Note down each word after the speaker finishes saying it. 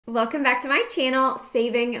Welcome back to my channel,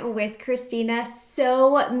 Saving with Christina.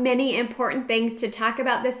 So many important things to talk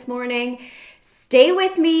about this morning. Stay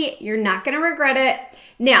with me. You're not going to regret it.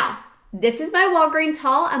 Now, this is my Walgreens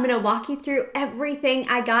haul. I'm going to walk you through everything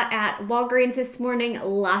I got at Walgreens this morning.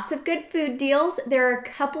 Lots of good food deals. There are a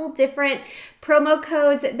couple different promo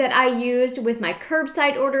codes that I used with my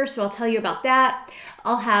curbside order, so I'll tell you about that.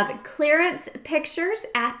 I'll have clearance pictures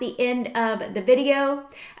at the end of the video.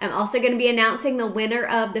 I'm also going to be announcing the winner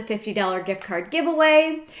of the $50 gift card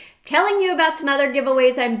giveaway, telling you about some other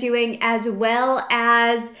giveaways I'm doing, as well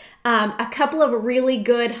as a couple of really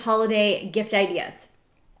good holiday gift ideas.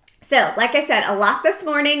 So, like I said, a lot this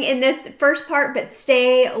morning in this first part, but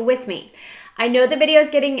stay with me. I know the video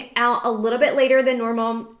is getting out a little bit later than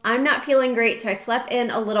normal. I'm not feeling great, so I slept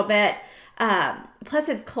in a little bit. Plus,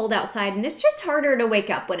 it's cold outside, and it's just harder to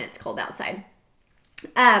wake up when it's cold outside.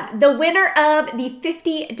 The winner of the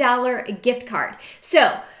 $50 gift card.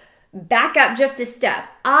 So, back up just a step.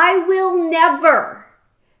 I will never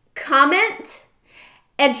comment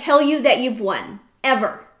and tell you that you've won,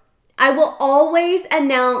 ever. I will always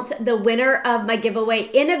announce the winner of my giveaway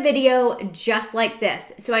in a video just like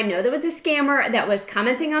this. So I know there was a scammer that was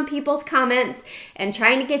commenting on people's comments and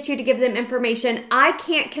trying to get you to give them information. I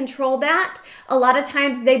can't control that. A lot of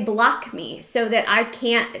times they block me so that I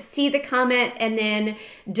can't see the comment and then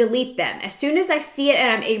delete them. As soon as I see it and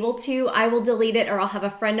I'm able to, I will delete it, or I'll have a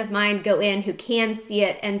friend of mine go in who can see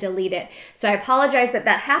it and delete it. So I apologize that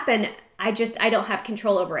that happened. I don't have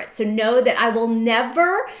control over it. So know that I will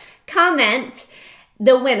never comment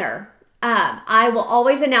the winner. I will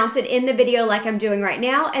always announce it in the video like I'm doing right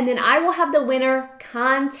now, and then I will have the winner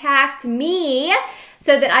contact me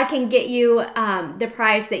so that I can get you the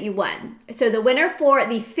prize that you won. So the winner for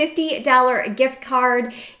the $50 gift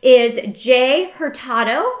card is Jay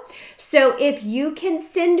Hurtado. So if you can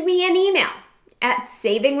send me an email at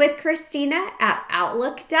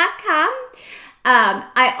savingwithchristina@outlook.com.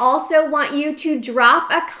 I also want you to drop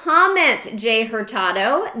a comment, Jay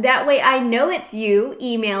Hurtado. That way I know it's you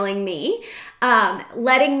emailing me,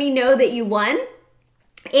 letting me know that you won,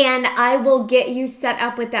 and I will get you set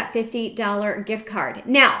up with that $50 gift card.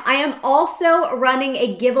 Now, I am also running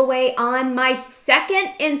a giveaway on my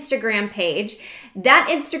second Instagram page. That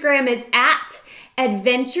Instagram is at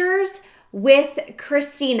Adventures with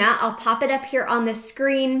Christina. I'll pop it up here on the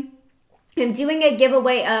screen. I'm doing a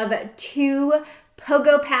giveaway of 2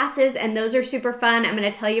 Pogo passes, and those are super fun. I'm going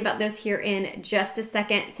to tell you about those here in just a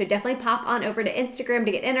second. So definitely pop on over to Instagram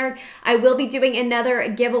to get entered. I will be doing another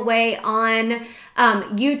giveaway on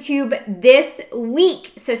YouTube this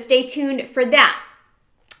week, so stay tuned for that.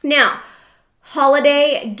 Now,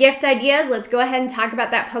 holiday gift ideas. Let's go ahead and talk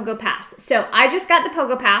about that Pogo Pass. So I just got the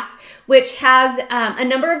Pogo Pass, which has a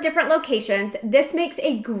number of different locations. This makes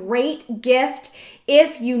a great gift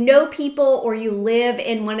if you know people or you live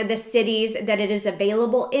in one of the cities that it is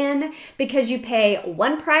available in, because you pay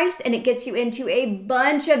one price and it gets you into a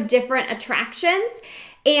bunch of different attractions,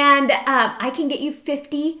 and I can get you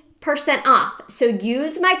 50% off. So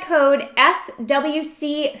use my code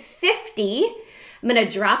SWC50. I'm going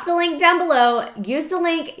to drop the link down below. Use the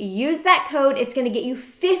link, use that code. It's going to get you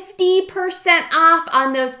 50% off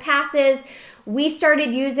on those passes. We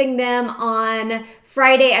started using them on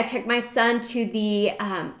Friday. I took my son to the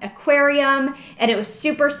aquarium, and it was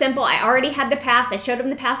super simple. I already had the pass. I showed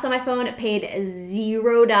him the pass on my phone. I paid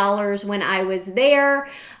 $0 when I was there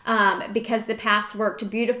because the pass worked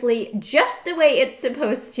beautifully, just the way it's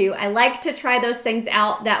supposed to. I like to try those things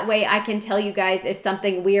out. That way I can tell you guys if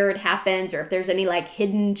something weird happens or if there's any like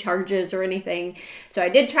hidden charges or anything. So I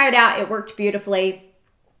did try it out. It worked beautifully.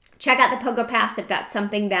 Check out the Pogo Pass if that's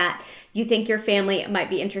something that you think your family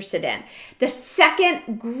might be interested in. The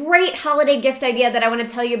second great holiday gift idea that I want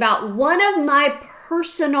to tell you about, one of my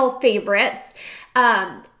personal favorites,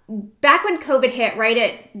 back when COVID hit, right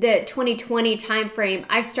at the 2020 timeframe,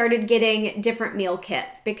 I started getting different meal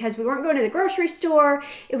kits because we weren't going to the grocery store.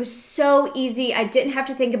 It was so easy. I didn't have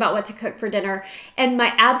to think about what to cook for dinner. And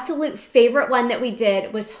my absolute favorite one that we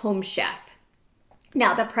did was Home Chef.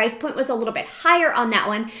 Now, the price point was a little bit higher on that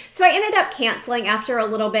one, so I ended up canceling after a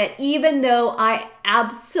little bit, even though I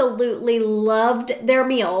absolutely loved their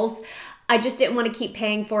meals. I just didn't want to keep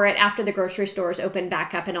paying for it after the grocery stores opened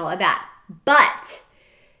back up and all of that. But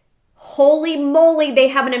holy moly, they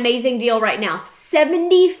have an amazing deal right now.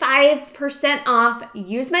 75% off.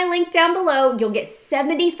 Use my link down below. You'll get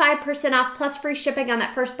 75% off plus free shipping on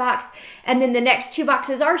that first box. And then the next 2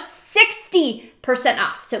 boxes are 60%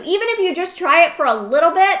 off. So even if you just try it for a little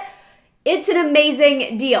bit, it's an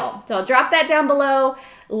amazing deal. So I'll drop that down below.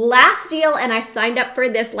 Last deal, and I signed up for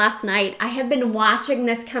this last night. I have been watching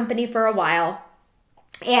this company for a while.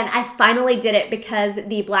 And I finally did it because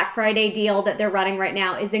the Black Friday deal that they're running right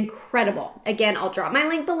now is incredible. Again, I'll drop my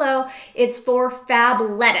link below. It's for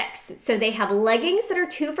Fabletics. So they have leggings that are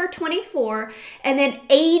 2 for $24 and then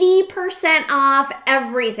 80% off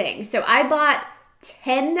everything. So I bought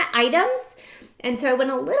 10 items and so I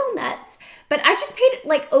went a little nuts. But I just paid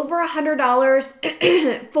like over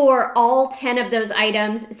 $100 for all 10 of those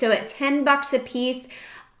items. So at $10 a piece,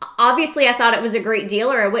 obviously I thought it was a great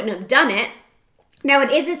deal or I wouldn't have done it. Now,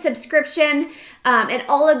 it is a subscription, and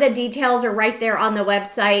all of the details are right there on the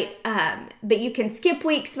website, but you can skip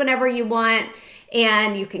weeks whenever you want,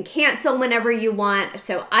 and you can cancel whenever you want.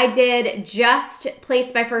 So I did just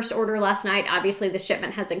place my first order last night. Obviously, the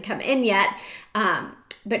shipment hasn't come in yet,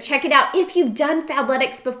 but check it out. If you've done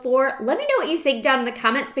Fabletics before, let me know what you think down in the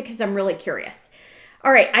comments because I'm really curious.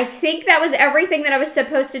 All right, I think that was everything that I was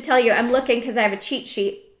supposed to tell you. I'm looking because I have a cheat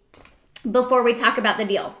sheet before we talk about the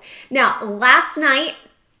deals. Now, last night,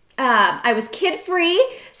 I was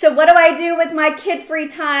kid-free. So what do I do with my kid-free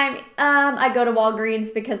time? I go to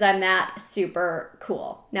Walgreens because I'm that super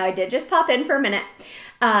cool. Now, I did just pop in for a minute.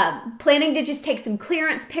 Planning to just take some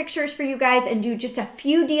clearance pictures for you guys and do just a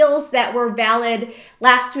few deals that were valid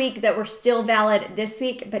last week that were still valid this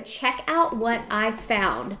week. But check out what I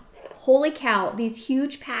found. Holy cow, these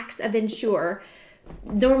huge packs of Ensure,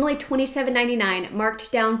 normally $27.99,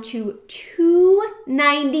 marked down to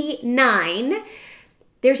 $2.99.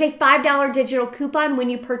 There's a $5 digital coupon when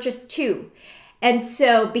you purchase 2. And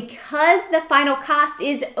so because the final cost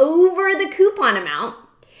is over the coupon amount,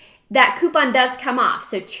 that coupon does come off.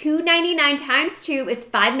 So $2.99 times 2 is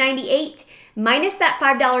 $5.98. Minus that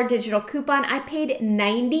 $5 digital coupon, I paid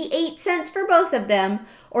 98 cents for both of them,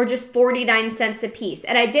 or just 49 cents a piece.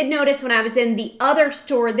 And I did notice when I was in the other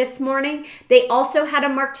store this morning, they also had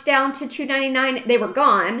them marked down to $2.99. They were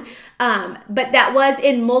gone, but that was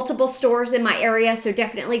in multiple stores in my area, so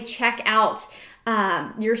definitely check out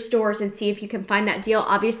your stores and see if you can find that deal.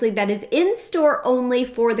 Obviously, that is in-store only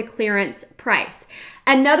for the clearance price.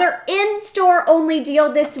 Another in-store only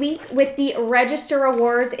deal this week with the Register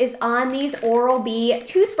Rewards is on these Oral-B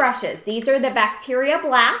toothbrushes. These are the Bacteria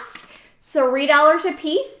Blast, $3 a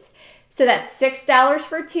piece. So that's $6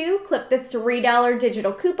 for 2. Clip the $3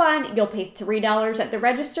 digital coupon. You'll pay $3 at the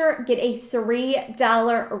register, get a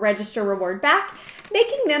 $3 Register Reward back,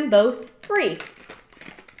 making them both free.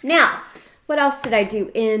 Now, what else did I do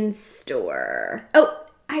in store?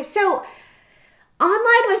 So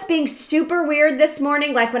online was being super weird this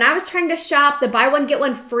morning. Like when I was trying to shop, the buy one, get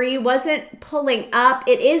one free wasn't pulling up.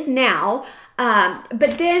 It is now.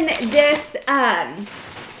 But then this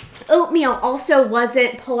oatmeal also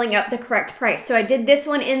wasn't pulling up the correct price. So I did this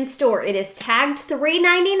one in store. It is tagged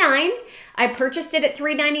 $3.99. I purchased it at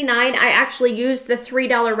 $3.99. I actually used the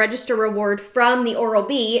 $3 Register Reward from the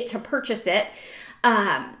Oral-B to purchase it.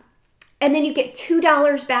 And then you get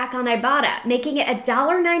 $2 back on Ibotta, making it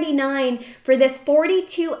 $1.99 for this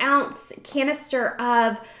 42-ounce canister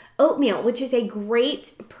of oatmeal, which is a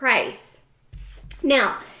great price.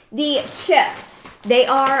 Now, the chips, they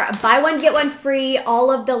are buy one, get one free.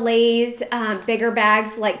 All of the Lay's bigger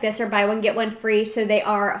bags like this are buy one, get one free. So they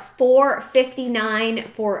are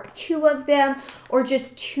 $4.59 for 2 of them, or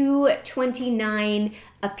just $2.29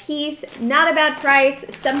 a piece. Not a bad price,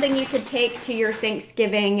 something you could take to your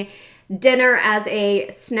Thanksgiving dinner as a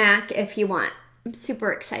snack if you want. I'm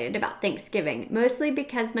super excited about Thanksgiving, mostly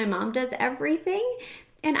because my mom does everything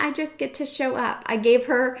and I just get to show up. I gave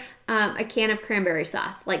her a can of cranberry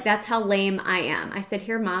sauce. Like, that's how lame I am. I said,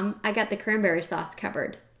 here, Mom, I got the cranberry sauce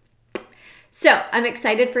covered. So I'm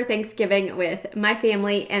excited for Thanksgiving with my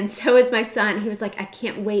family, and so is my son. He was like, I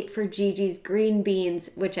can't wait for Gigi's green beans,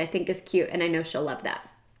 which I think is cute, and I know she'll love that.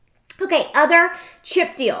 Okay, other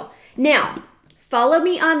chip deal. Now, follow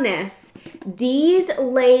me on this. These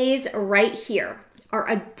Lay's right here are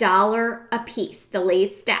 $1 a piece, the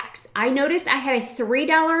Lay's stacks. I noticed I had a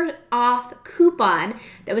 $3 off coupon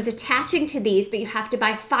that was attaching to these, but you have to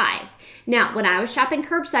buy 5. Now, when I was shopping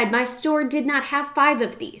curbside, my store did not have 5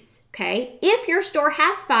 of these, okay? If your store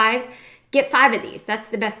has 5, get 5 of these. That's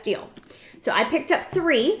the best deal. So I picked up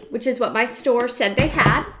 3, which is what my store said they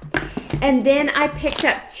had. And then I picked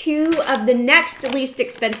up 2 of the next least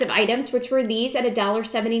expensive items, which were these at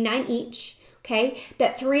 $1.79 each. Okay,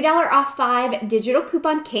 that $3 off 5 digital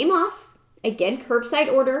coupon came off. Again,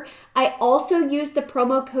 curbside order. I also used the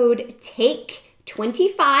promo code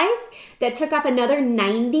TAKE25. That took off another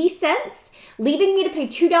 90 cents, leaving me to pay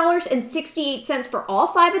 $2.68 for all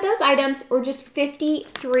 5 of those items, or just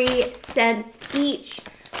 53 cents each.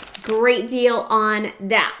 Great deal on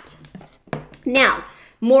that. Now,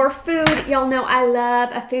 More food. Y'all know I love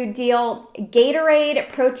a food deal.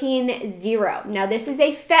 Gatorade Protein Zero. Now this is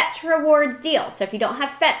a Fetch Rewards deal. So if you don't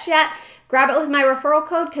have Fetch yet, grab it with my referral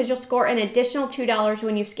code because you'll score an additional $2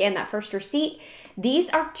 when you scan that first receipt.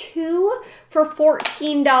 These are 2 for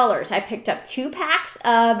 $14. I picked up 2 packs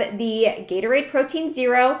of the Gatorade Protein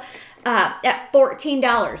Zero at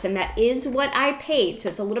 $14, and that is what I paid. So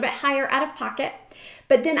it's a little bit higher out of pocket.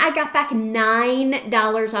 But then I got back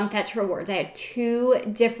 $9 on Fetch Rewards. I had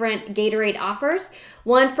 2 different Gatorade offers.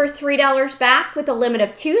 One for $3 back with a limit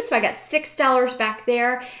of 2, so I got $6 back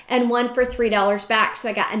there, and one for $3 back, so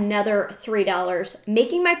I got another $3,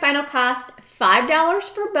 making my final cost $5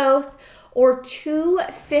 for both, or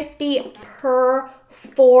 $2.50 per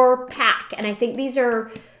 4 pack. And I think these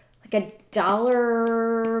are like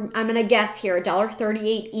 $1, I'm gonna guess here,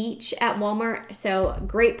 $1.38 each at Walmart. So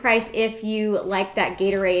great price if you like that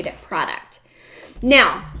Gatorade product.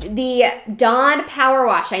 Now, the Dawn Power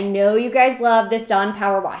Wash. I know you guys love this Dawn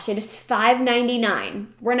Power Wash. It is $5.99.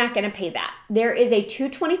 We're not gonna pay that. There is a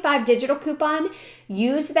 $2.25 digital coupon.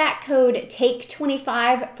 Use that code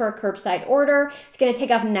TAKE25 for a curbside order. It's gonna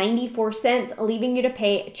take off 94 cents, leaving you to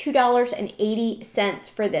pay $2.80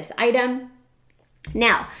 for this item.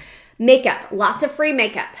 Now, makeup, lots of free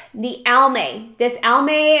makeup. The Almay, this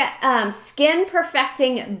Almay Skin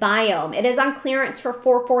Perfecting Biome. It is on clearance for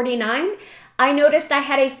 $4.49. I noticed I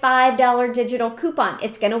had a $5 digital coupon.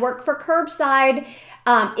 It's gonna work for curbside.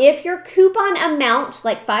 If your coupon amount,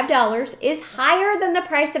 like $5, is higher than the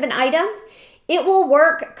price of an item, it will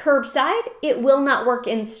work curbside. It will not work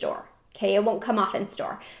in store. Okay, it won't come off in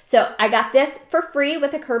store. So I got this for free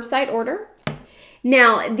with a curbside order.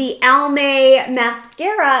 Now, the Almay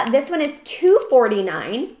mascara, this one is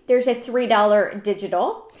 $2.49. There's a $3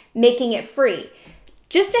 digital, making it free.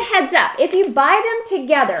 Just a heads up, if you buy them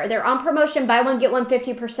together, they're on promotion, buy one, get one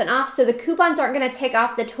 50% off, so the coupons aren't gonna take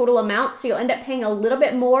off the total amount, so you'll end up paying a little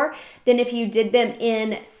bit more than if you did them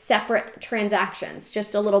in separate transactions.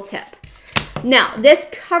 Just a little tip. Now, this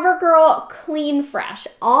CoverGirl Clean Fresh,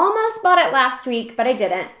 almost bought it last week, but I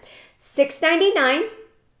didn't. $6.99.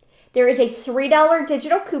 There is a $3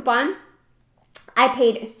 digital coupon. I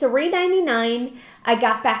paid $3.99. I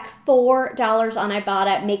got back $4 on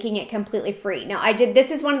Ibotta, making it completely free. Now,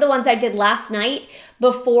 this is one of the ones I did last night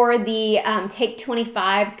before the Take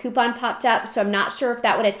 25 coupon popped up, so I'm not sure if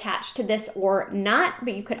that would attach to this or not,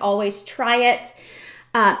 but you could always try it.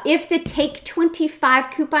 If the Take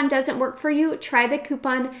 25 coupon doesn't work for you, try the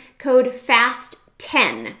coupon code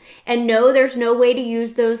FAST10. And no, there's no way to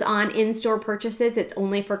use those on in-store purchases. It's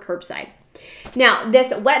only for curbside. Now,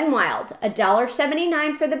 this Wet n Wild,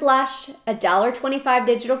 $1.79 for the blush, $1.25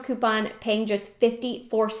 digital coupon, paying just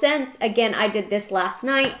 54 cents. Again, I did this last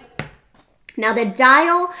night. Now the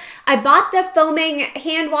Dial, I bought the foaming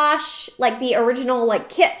hand wash, like the original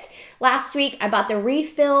kit last week. I bought the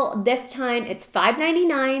refill this time. It's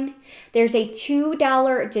 $5.99. There's a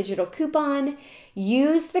 $2 digital coupon.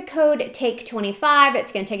 Use the code TAKE25.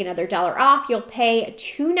 It's going to take another $1 off. You'll pay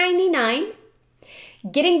 $2.99.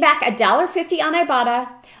 Getting back $1.50 on Ibotta.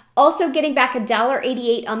 Also getting back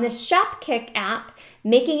 $1.88 on the Shopkick app,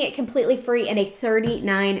 making it completely free and a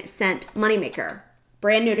 39-cent moneymaker.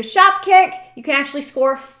 Brand new to Shopkick, you can actually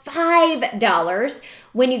score $5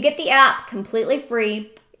 when you get the app completely free.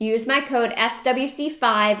 Use my code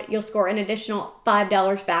SWC5. You'll score an additional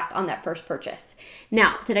 $5 back on that first purchase.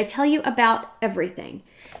 Now, did I tell you about everything?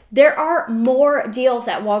 There are more deals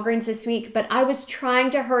at Walgreens this week, but I was trying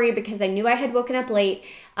to hurry because I knew I had woken up late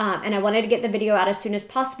and I wanted to get the video out as soon as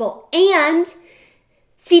possible. And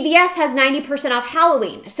CVS has 90% off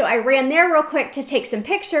Halloween. So I ran there real quick to take some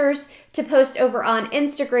pictures to post over on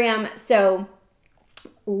Instagram. So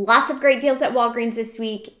lots of great deals at Walgreens this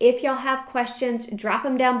week. If y'all have questions, drop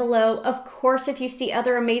them down below. Of course, if you see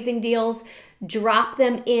other amazing deals, drop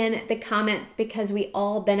them in the comments because we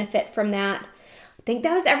all benefit from that. I think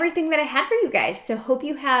that was everything that I had for you guys. So hope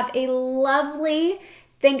you have a lovely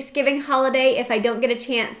Thanksgiving holiday. If I don't get a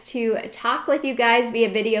chance to talk with you guys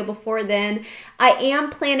via video before then, I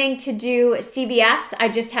am planning to do CVS. I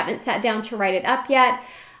just haven't sat down to write it up yet.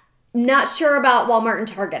 Not sure about Walmart and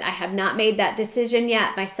Target. I have not made that decision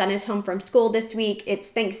yet. My son is home from school this week. It's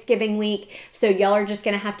Thanksgiving week, so y'all are just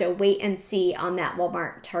gonna have to wait and see on that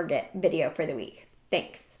Walmart Target video for the week.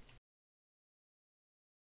 Thanks.